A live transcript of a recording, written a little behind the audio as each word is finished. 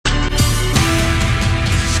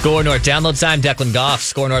Score North download time. Declan Goff.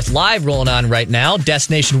 Score North live rolling on right now.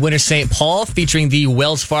 Destination Winter St. Paul featuring the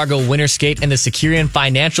Wells Fargo Winter Skate and the Securian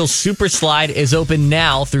Financial Super Slide is open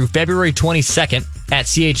now through February 22nd at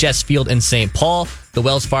CHS Field in St. Paul. The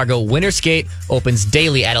Wells Fargo Winter Skate opens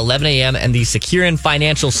daily at 11 a.m. and the Securian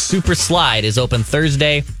Financial Super Slide is open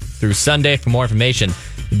Thursday through Sunday. For more information,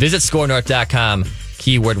 visit scorenorth.com.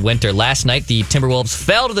 Keyword winter. Last night, the Timberwolves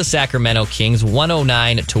fell to the Sacramento Kings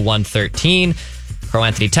 109-113. Karl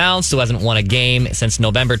Anthony Towns still hasn't won a game since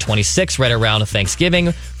November 26, right around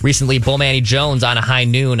Thanksgiving. Recently, Bomani Jones on a high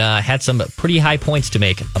noon had some pretty high points to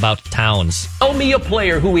make about Towns. Tell me a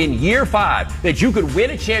player who in year 5 that you could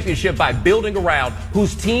win a championship by building around,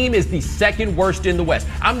 whose team is the second worst in the West.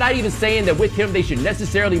 I'm not even saying that with him they should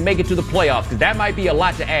necessarily make it to the playoffs, because that might be a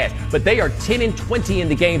lot to ask, but they are 10-20 in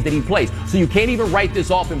the games that he plays. So you can't even write this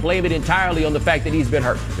off and blame it entirely on the fact that he's been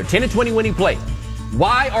hurt. They're 10-20 when he plays.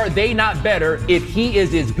 Why are they not better if he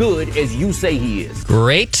is as good as you say he is?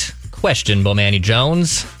 Great question, Bomani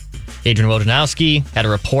Jones. Adrian Wojnarowski had a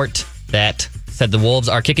report that said the Wolves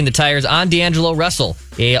are kicking the tires on D'Angelo Russell,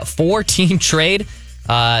 a 4-team trade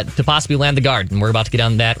to possibly land the guard. And we're about to get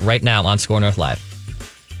on that right now on Score North Live.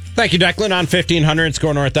 Thank you, Declan. On 1500,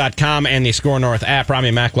 scorenorth.com, and the Score North app.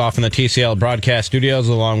 Ramie Mackloff in the TCL broadcast studios,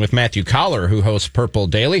 along with Matthew Coller, who hosts Purple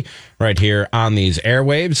Daily right here on these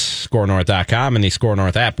airwaves. Scorenorth.com and the Score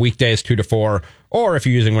North app, weekdays 2 to 4, or if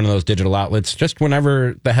you're using one of those digital outlets, just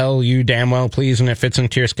whenever the hell you damn well please and it fits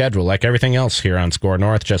into your schedule. Like everything else here on Score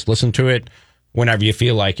North, just listen to it whenever you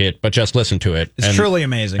feel like it, but just listen to it. It's truly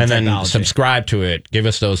amazing. And technology. then subscribe to it. Give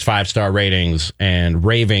us those 5-star ratings and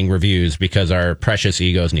raving reviews, because our precious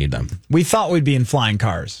egos need them. We thought we'd be in flying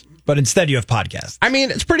cars, but instead you have podcasts. I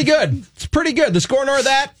mean, it's pretty good. It's pretty good. The Score North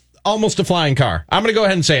app, almost a flying car. I'm going to go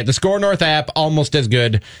ahead and say it. The Score North app, almost as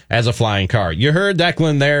good as a flying car. You heard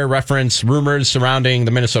Declan there reference rumors surrounding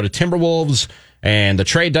the Minnesota Timberwolves and the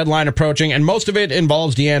trade deadline approaching, and most of it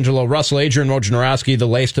involves D'Angelo Russell. Adrian Wojnarowski, the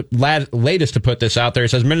latest to put this out there,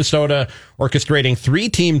 says Minnesota orchestrating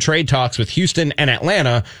 3-team trade talks with Houston and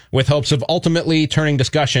Atlanta with hopes of ultimately turning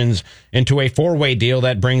discussions into a 4-way deal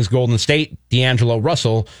that brings Golden State D'Angelo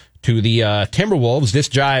Russell to the Timberwolves. This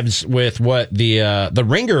jives with what the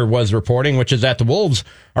Ringer was reporting, which is that the Wolves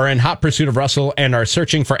are in hot pursuit of Russell and are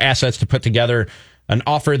searching for assets to put together an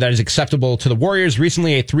offer that is acceptable to the Warriors.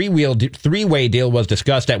 Recently, a 3-way deal was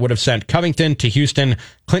discussed that would have sent Covington to Houston,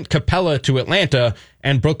 Clint Capella to Atlanta,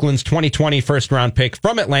 and Brooklyn's 2020 first-round pick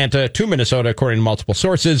from Atlanta to Minnesota, according to multiple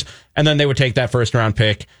sources. And then they would take that first-round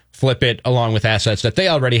pick, flip it along with assets that they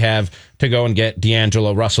already have to go and get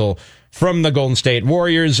D'Angelo Russell from the Golden State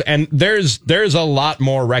Warriors. And there's a lot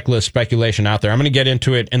more reckless speculation out there. I'm going to get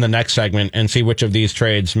into it in the next segment and see which of these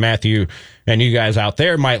trades Matthew and you guys out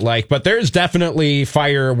there might like. But there's definitely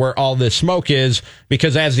fire where all this smoke is,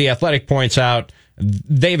 because as The Athletic points out,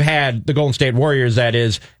 the Golden State Warriors, that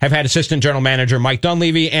is, have had assistant general manager Mike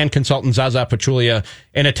Dunleavy and consultant Zaza Pachulia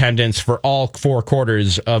in attendance for all 4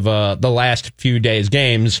 quarters of the last few days'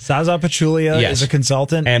 games. Zaza Pachulia is a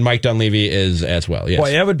consultant? And Mike Dunleavy is as well, yes.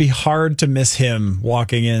 Boy, that would be hard to miss him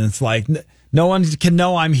walking in. It's like, no one can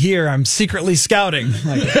know I'm here. I'm secretly scouting.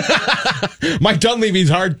 Like, Mike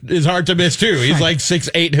Dunleavy's is hard to miss too. He's like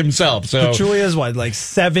 6'8" himself. So Pachulia's what, like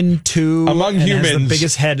 7'2", among and humans, has the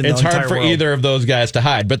biggest head in the entire world. It's hard for either of those guys to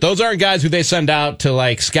hide. But those aren't guys who they send out to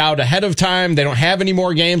like scout ahead of time. They don't have any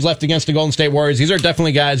more games left against the Golden State Warriors. These are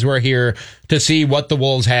definitely guys who are here to see what the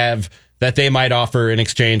Wolves have that they might offer in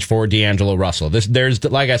exchange for D'Angelo Russell. There's,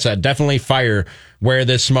 like I said, definitely fire where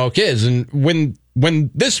this smoke is. And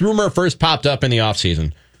when this rumor first popped up in the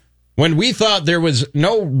offseason, when we thought there was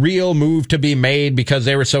no real move to be made because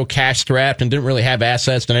they were so cash-strapped and didn't really have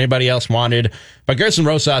assets that anybody else wanted, but Gerson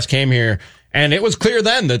Rosas came here, and it was clear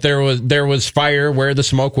then that there was fire where the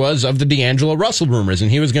smoke was of the D'Angelo Russell rumors,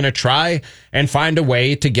 and he was going to try and find a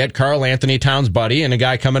way to get Karl Anthony Towns' buddy and a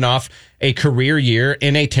guy coming off a career year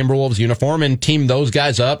in a Timberwolves uniform and team those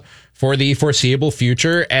guys up for the foreseeable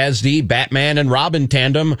future as the Batman and Robin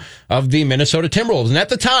tandem of the Minnesota Timberwolves. And at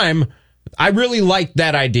the time, I really liked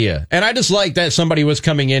that idea. And I just liked that somebody was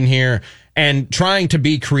coming in here and trying to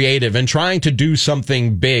be creative and trying to do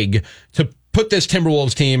something big to put this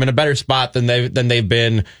Timberwolves team in a better spot than they've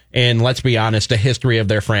been in, let's be honest, the history of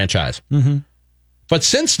their franchise. Mm-hmm. But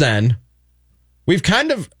since then, we've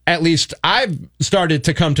kind of, at least I've started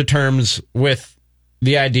to come to terms with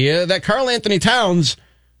the idea that Karl Anthony Towns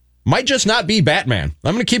might just not be Batman.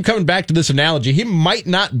 I'm going to keep coming back to this analogy. He might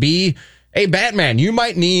not be a Batman. You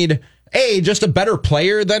might need just a better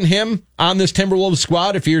player than him on this Timberwolves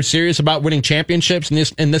squad if you're serious about winning championships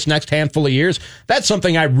in this next handful of years. That's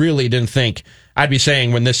something I really didn't think I'd be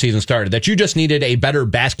saying when this season started, that you just needed a better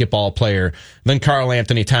basketball player than Karl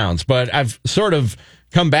Anthony Towns. But I've sort of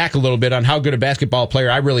come back a little bit on how good a basketball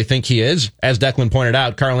player I really think he is. As Declan pointed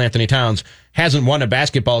out, Karl Anthony Towns hasn't won a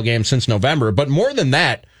basketball game since November. But more than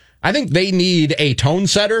that, I think they need a tone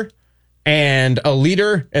setter and a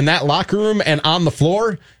leader in that locker room and on the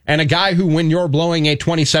floor, and a guy who, when you're blowing a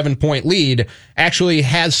 27-point lead, actually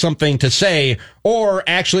has something to say, or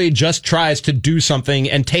actually just tries to do something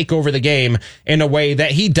and take over the game in a way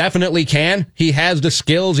that he definitely can. He has the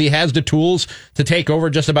skills, he has the tools to take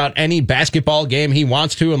over just about any basketball game he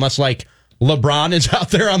wants to, unless like LeBron is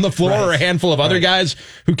out there on the floor, or a handful of other guys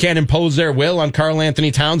who can impose their will on Karl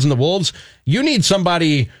Anthony Towns and the Wolves. You need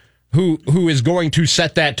somebody who is going to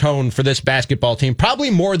set that tone for this basketball team, probably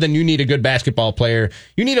more than you need a good basketball player.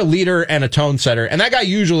 You need a leader and a tone setter. And that guy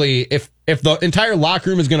usually, if the entire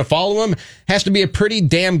locker room is going to follow him, has to be a pretty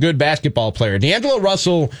damn good basketball player. D'Angelo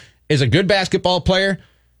Russell is a good basketball player.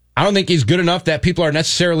 I don't think he's good enough that people are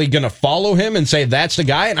necessarily going to follow him and say that's the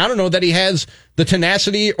guy. And I don't know that he has the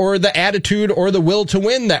tenacity or the attitude or the will to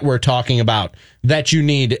win that we're talking about that you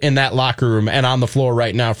need in that locker room and on the floor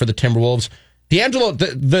right now for the Timberwolves.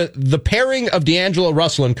 The pairing of D'Angelo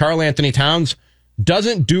Russell and Karl Anthony Towns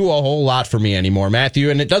doesn't do a whole lot for me anymore, Matthew,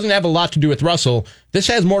 and it doesn't have a lot to do with Russell. This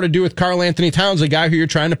has more to do with Karl Anthony Towns, the guy who you're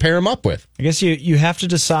trying to pair him up with. I guess you have to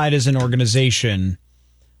decide as an organization,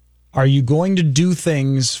 are you going to do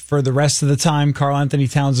things for the rest of the time Karl Anthony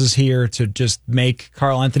Towns is here to just make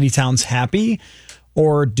Karl Anthony Towns happy,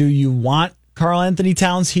 or do you want Karl Anthony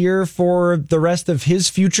Towns here for the rest of his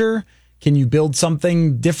future? Can you build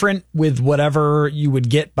something different with whatever you would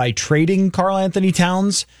get by trading Karl Anthony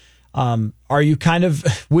Towns? Are you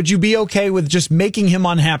would you be okay with just making him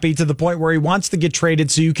unhappy to the point where he wants to get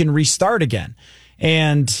traded so you can restart again?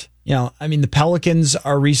 And, the Pelicans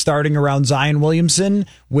are restarting around Zion Williamson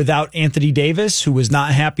without Anthony Davis, who was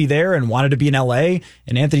not happy there and wanted to be in LA.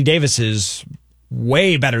 And Anthony Davis is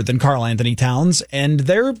way better than Karl Anthony Towns, and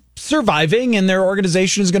they're surviving, and their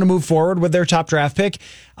organization is going to move forward with their top draft pick.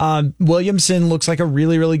 Williamson looks like a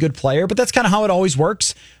really, really good player, but that's kind of how it always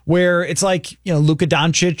works, where it's like, Luka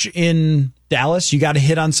Doncic in Dallas, you got to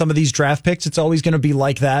hit on some of these draft picks. It's always going to be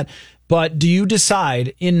like that. But do you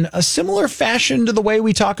decide in a similar fashion to the way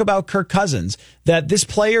we talk about Kirk Cousins, that this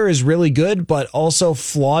player is really good, but also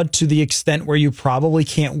flawed to the extent where you probably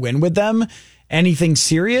can't win with them anything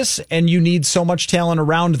serious, and you need so much talent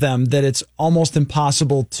around them that it's almost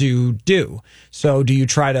impossible to do? So do you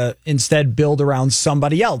try to instead build around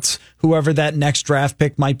somebody else, whoever that next draft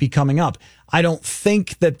pick might be coming up? I don't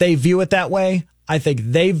think that they view it that way. I think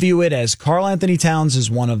they view it as Karl Anthony Towns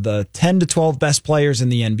is one of the 10 to 12 best players in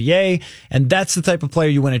the NBA, and that's the type of player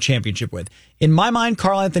you win a championship with. In my mind,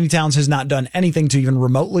 Karl Anthony Towns has not done anything to even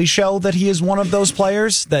remotely show that he is one of those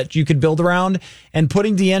players that you could build around, and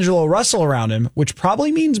putting D'Angelo Russell around him, which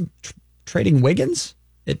probably means trading Wiggins.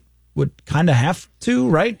 It would kind of have to,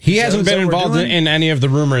 right? He hasn't been involved in any of the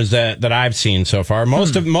rumors that I've seen so far.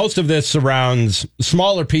 Most of this surrounds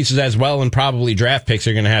smaller pieces as well, and probably draft picks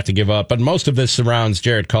are going to have to give up. But most of this surrounds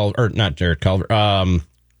Covington,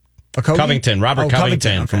 Robert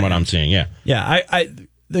Covington, okay. From what I'm seeing. Yeah. I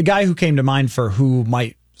the guy who came to mind for who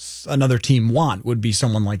might another team want would be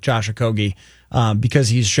someone like Josh Okogie, because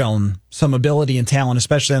he's shown some ability and talent,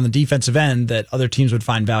 especially on the defensive end, that other teams would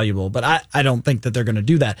find valuable. But I don't think that they're going to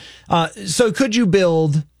do that. So could you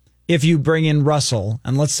build, if you bring in Russell,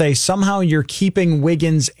 and let's say somehow you're keeping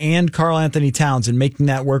Wiggins and Karl Anthony Towns and making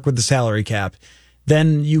that work with the salary cap,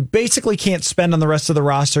 then you basically can't spend on the rest of the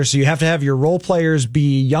roster, so you have to have your role players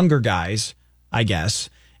be younger guys, I guess.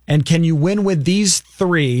 And can you win with these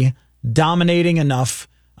three dominating enough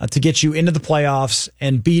to get you into the playoffs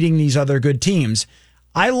and beating these other good teams?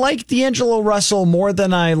 I like D'Angelo Russell more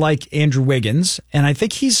than I like Andrew Wiggins, and I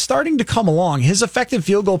think he's starting to come along. His effective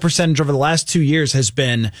field goal percentage over the last 2 years has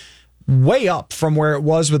been way up from where it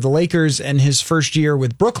was with the Lakers and his first year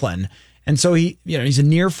with Brooklyn. And so he's a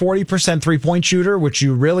near 40% 3-point shooter, which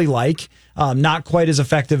you really like. Not quite as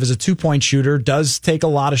effective as a 2-point shooter, does take a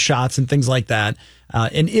lot of shots and things like that,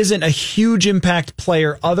 and isn't a huge impact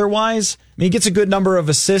player otherwise. I mean, he gets a good number of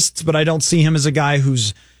assists, but I don't see him as a guy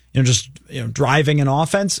who's driving an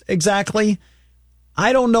offense exactly.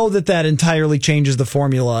 I don't know that entirely changes the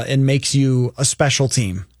formula and makes you a special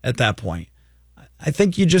team at that point. I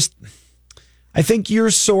think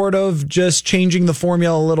you're sort of just changing the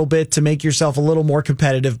formula a little bit to make yourself a little more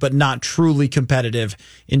competitive, but not truly competitive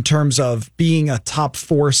in terms of being a top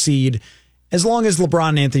 4 seed. As long as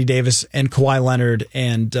LeBron, Anthony Davis, and Kawhi Leonard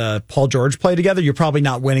and Paul George play together, you're probably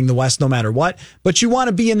not winning the West no matter what, but you want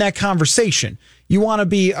to be in that conversation. You want to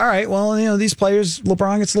be, all right, well, these players,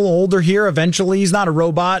 LeBron gets a little older here. Eventually, he's not a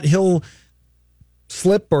robot. He'll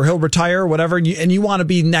slip or he'll retire or whatever. And you want to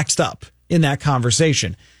be next up in that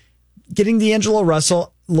conversation. Getting D'Angelo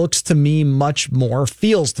Russell feels to me much more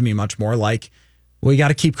like, we got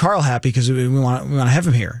to keep Carl happy because we want to have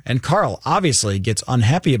him here. And Carl obviously gets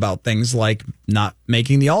unhappy about things like not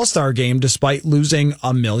making the All-Star game despite losing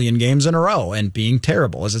a million games in a row and being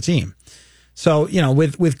terrible as a team. So,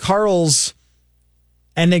 with Carl's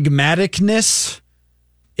enigmaticness,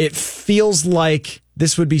 it feels like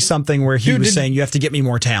this would be something where he was saying, you have to get me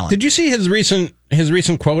more talent. Did you see his recent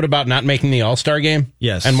quote about not making the All-Star game?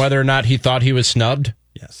 Yes. And whether or not he thought he was snubbed?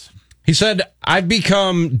 Yes. He said, I've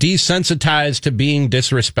become desensitized to being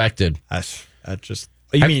disrespected. I've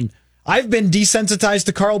been desensitized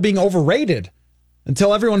to Carl being overrated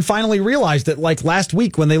until everyone finally realized it, like last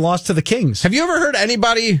week when they lost to the Kings. Have you ever heard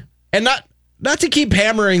anybody, and not to keep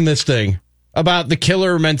hammering this thing about the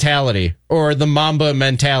killer mentality or the Mamba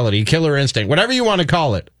mentality, killer instinct, whatever you want to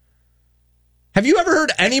call it. Have you ever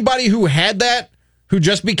heard anybody who had that, who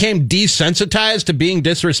just became desensitized to being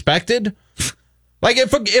disrespected? Like,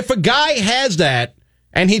 if a guy has that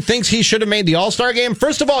and he thinks he should have made the All-Star game,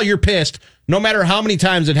 first of all, you're pissed, no matter how many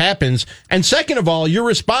times it happens. And second of all, your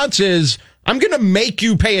response is, I'm going to make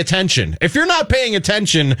you pay attention. If you're not paying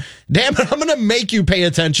attention, damn it, I'm going to make you pay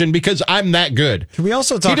attention because I'm that good. Can we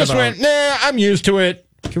also talk about... He just went, nah, I'm used to it.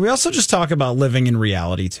 Can we also just talk about living in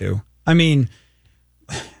reality, too? I mean,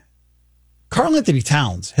 Karl Anthony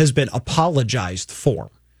Towns has been apologized for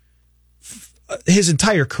his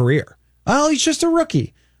entire career. Well, he's just a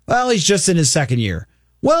rookie. Well, he's just in his second year.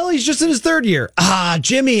 Well, he's just in his third year.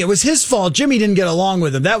 Jimmy, it was his fault. Jimmy didn't get along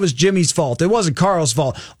with him. That was Jimmy's fault. It wasn't Carl's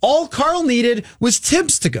fault. All Carl needed was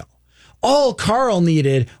Tibbs to go. All Carl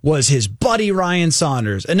needed was his buddy Ryan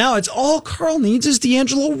Saunders. And now it's all Carl needs is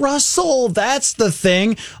D'Angelo Russell. That's the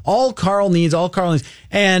thing. All Carl needs.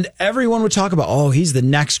 And everyone would talk about, he's the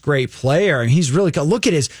next great player. And he's really, look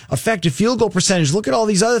at his effective field goal percentage. Look at all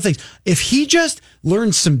these other things. If he just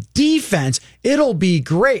learns some defense, it'll be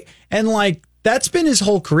great. And that's been his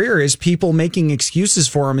whole career, is people making excuses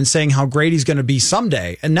for him and saying how great he's going to be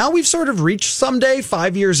someday. And now we've sort of reached someday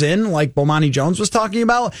 5 years in, like Bomani Jones was talking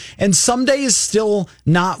about. And someday is still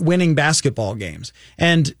not winning basketball games.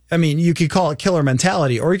 And I mean, you could call it killer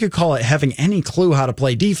mentality, or you could call it having any clue how to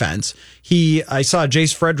play defense. I saw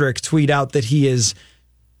Jace Frederick tweet out that he is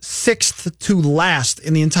 6th to last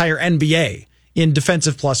in the entire NBA in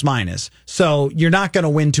defensive plus minus. So you're not going to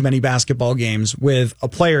win too many basketball games with a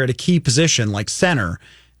player at a key position like center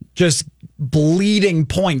just bleeding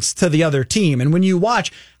points to the other team. And when you watch,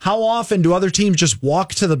 how often do other teams just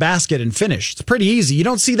walk to the basket and finish? It's pretty easy. You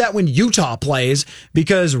don't see that when Utah plays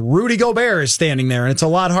because Rudy Gobert is standing there, and it's a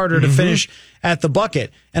lot harder to finish at the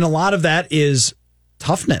bucket. And a lot of that is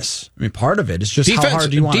toughness. I mean, part of it is just how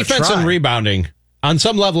hard do you want to try. Defense and rebounding on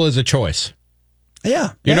some level is a choice. Yeah.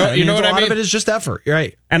 You know what I mean? A lot of it is just effort. You're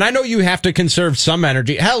right. And I know you have to conserve some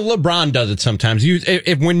energy. Hell, LeBron does it sometimes.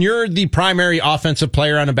 When you're the primary offensive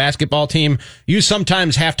player on a basketball team, you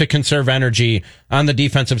sometimes have to conserve energy on the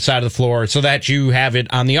defensive side of the floor so that you have it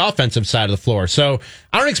on the offensive side of the floor. So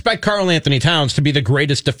I don't expect Karl Anthony Towns to be the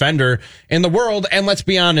greatest defender in the world. And let's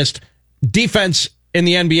be honest, defense in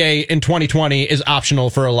the NBA in 2020 is optional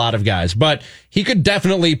for a lot of guys, but he could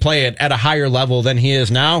definitely play it at a higher level than he is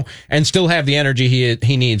now and still have the energy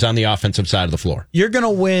he needs on the offensive side of the floor. You're going to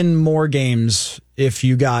win more games if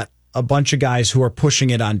you got a bunch of guys who are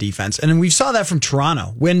pushing it on defense. And we saw that from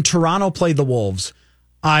Toronto. When Toronto played the Wolves,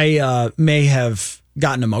 I may have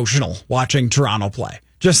gotten emotional watching Toronto play.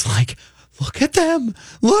 Just like, look at them.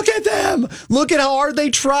 Look at them. Look at how hard they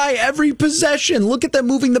try every possession. Look at them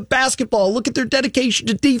moving the basketball. Look at their dedication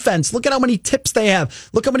to defense. Look at how many tips they have.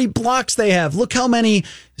 Look how many blocks they have. Look how many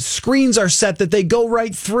screens are set that they go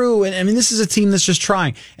right through. And I mean, this is a team that's just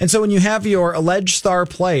trying. And so when you have your alleged star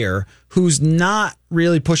player who's not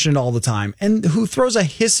really pushing it all the time and who throws a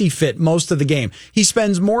hissy fit most of the game, he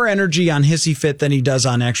spends more energy on hissy fit than he does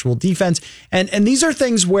on actual defense. And these are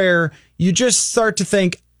things where you just start to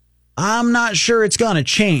think, I'm not sure it's going to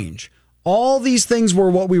change. All these things were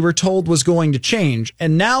what we were told was going to change.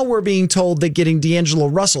 And now we're being told that getting D'Angelo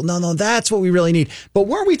Russell, no, that's what we really need. But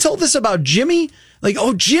weren't we told this about Jimmy? Like,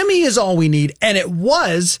 Jimmy is all we need. And it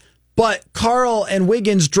was, but Carl and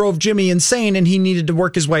Wiggins drove Jimmy insane and he needed to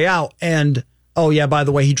work his way out. And, by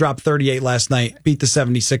the way, he dropped 38 last night, beat the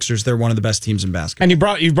 76ers. They're one of the best teams in basketball.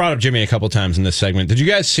 And you brought up Jimmy a couple times in this segment. Did you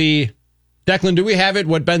guys see, Declan, do we have it,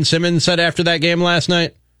 what Ben Simmons said after that game last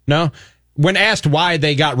night? No? When asked why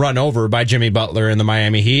they got run over by Jimmy Butler in the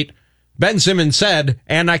Miami Heat, Ben Simmons said,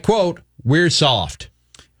 and I quote, "We're soft."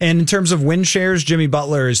 And in terms of win shares, Jimmy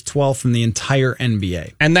Butler is 12th in the entire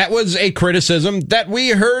NBA. And that was a criticism that we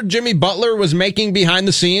heard Jimmy Butler was making behind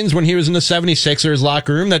the scenes when he was in the 76ers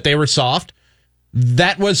locker room, that they were soft.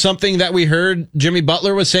 That was something that we heard Jimmy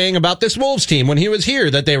Butler was saying about this Wolves team when he was here,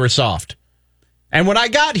 that they were soft. And when I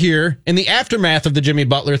got here, in the aftermath of the Jimmy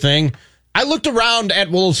Butler thing, I looked around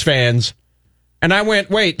at Wolves fans and I went,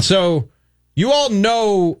 wait, so you all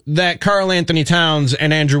know that Karl Anthony Towns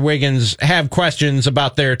and Andrew Wiggins have questions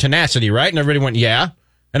about their tenacity, right? And everybody went, yeah.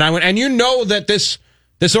 And I went, and you know that this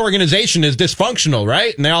organization is dysfunctional,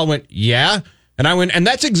 right? And they all went, yeah. And I went, and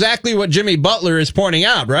that's exactly what Jimmy Butler is pointing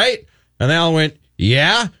out, right? And they all went,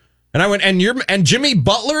 yeah. And I went, and Jimmy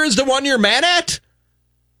Butler is the one you're mad at?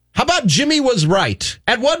 How about Jimmy was right?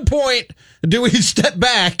 At what point do we step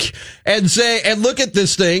back and say, and look at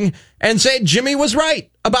this thing and say Jimmy was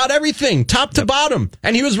right about everything, top to bottom?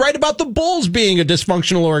 And he was right about the Bulls being a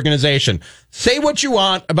dysfunctional organization. Say what you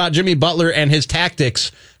want about Jimmy Butler and his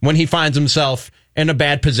tactics when he finds himself in a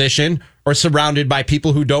bad position or surrounded by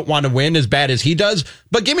people who don't want to win as bad as he does.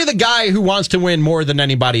 But give me the guy who wants to win more than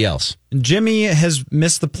anybody else. Jimmy has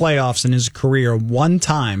missed the playoffs in his career one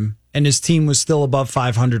time, and his team was still above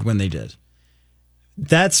 500 when they did.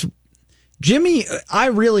 That's Jimmy. I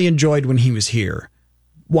really enjoyed when he was here,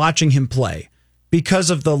 watching him play, because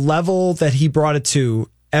of the level that he brought it to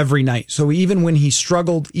every night. So even when he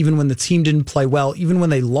struggled, even when the team didn't play well, even when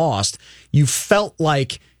they lost, you felt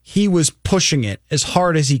like he was pushing it as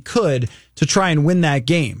hard as he could to try and win that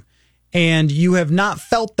game. And you have not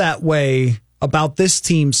felt that way about this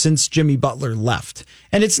team since Jimmy Butler left.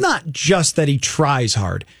 And it's not just that he tries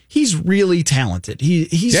hard. He's really talented.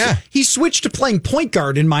 He switched to playing point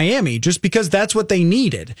guard in Miami just because that's what they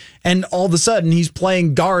needed. And all of a sudden he's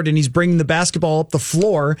playing guard and he's bringing the basketball up the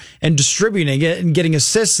floor and distributing it and getting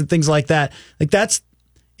assists and things like that.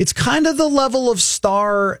 It's kind of the level of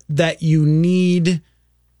star that you need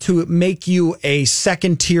to make you a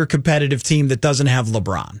second-tier competitive team that doesn't have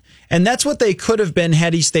LeBron. And that's what they could have been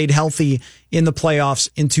had he stayed healthy in the playoffs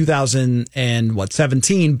in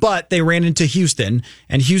 2017. But they ran into Houston,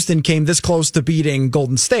 and Houston came this close to beating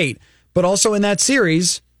Golden State. But also in that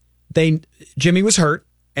series, Jimmy was hurt,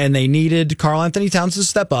 and they needed Karl Anthony Towns to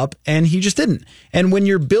step up, and he just didn't. And when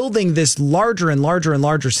you're building this larger and larger and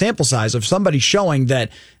larger sample size of somebody showing that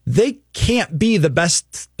they can't be the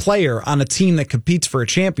best player on a team that competes for a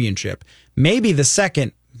championship, maybe the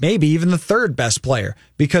second, maybe even the third best player,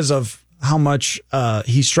 because of how much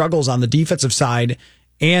he struggles on the defensive side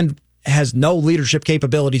and has no leadership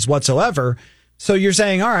capabilities whatsoever. So you're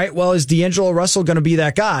saying, all right, well, is D'Angelo Russell going to be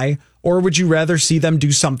that guy? Or would you rather see them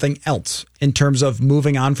do something else in terms of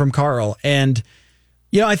moving on from Karl? And,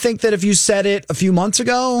 I think that if you said it a few months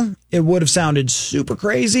ago, it would have sounded super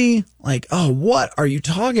crazy. Like, oh, what are you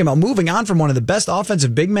talking about? Moving on from one of the best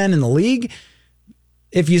offensive big men in the league?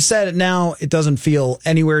 If you said it now, it doesn't feel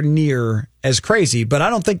anywhere near as crazy. But I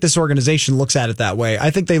don't think this organization looks at it that way. I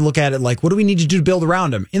think they look at it like, what do we need to do to build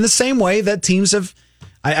around him? In the same way that teams have...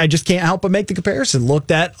 I just can't help but make the comparison.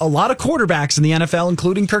 Looked at a lot of quarterbacks in the NFL,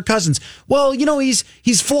 including Kirk Cousins. Well,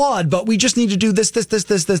 he's flawed, but we just need to do this,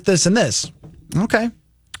 and this. Okay.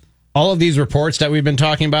 All of these reports that we've been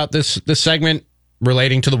talking about this segment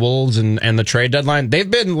relating to the Wolves and the trade deadline,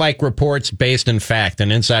 they've been like reports based in fact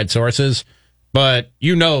and inside sources, but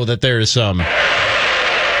that there is some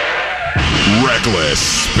reckless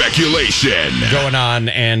speculation going on,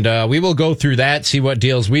 and we will go through that, see what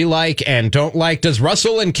deals we like and don't like. Does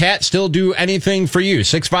Russell and Cat still do anything for you?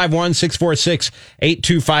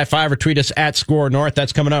 651-646-8255 or tweet us at Score North.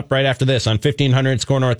 That's coming up right after this on 1500 Score North.